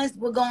our dance?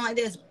 We're going like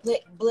this,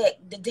 blick, blick,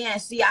 the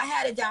dance. See, I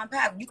had it down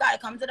pat. You gotta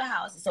come to the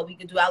house so we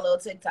could do our little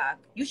TikTok.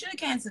 You should have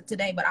canceled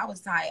today, but I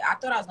was tired. I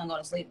thought I was gonna go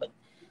to sleep, but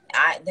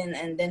then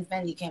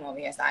Fendi came over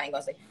here, so I didn't go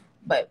to sleep.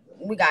 But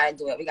we gotta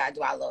do it. We gotta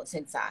do our little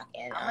TikTok,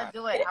 and I'm gonna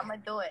do it. I'm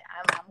gonna do it.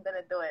 I'm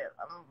gonna do it.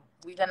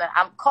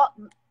 I'm call.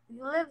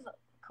 You live.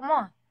 Come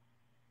on.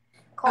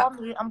 Call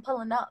me. I'm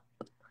pulling up.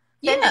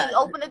 Yeah. Fendi,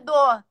 open the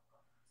door.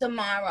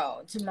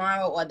 Tomorrow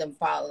or the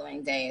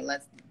following day.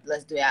 Let's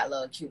do that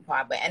little cute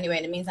part. But anyway,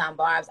 in the meantime,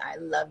 Barbs, I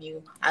love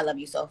you. I love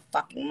you so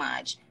fucking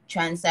much.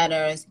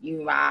 Trendsetters,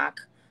 you rock.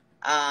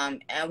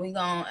 And we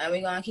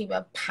gonna keep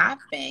it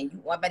popping.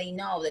 You already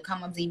know the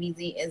Come Up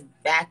DBZ is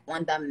back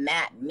on the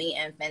map. Me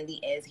and Fendi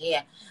is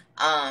here.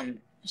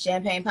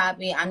 Champagne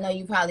Poppy, I know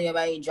you probably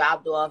already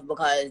dropped off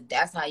because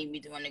that's how you be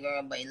doing the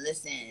girl. But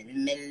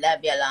listen, me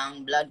love your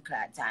long blood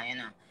clot time, you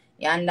know.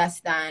 You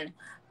understand?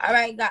 All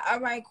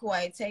right,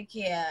 Koi, take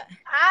care.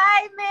 All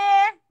right,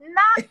 man.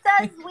 Knocked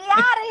us. We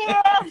out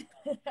of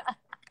here.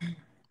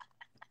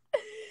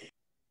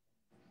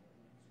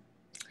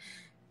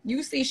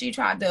 You see, she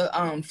tried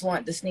to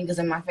flaunt the sneakers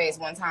in my face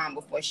one time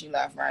before she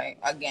left, right?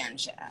 Again,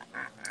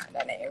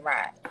 that ain't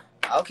right.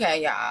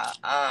 Okay, y'all.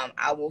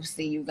 I will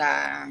see you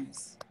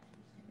guys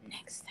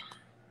next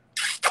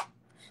time.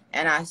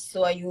 And I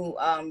saw you,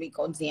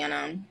 Rico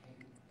Diana.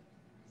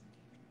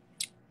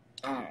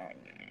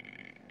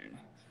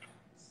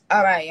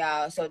 All right,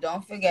 y'all. So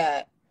don't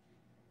forget,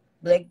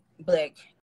 blick, blick.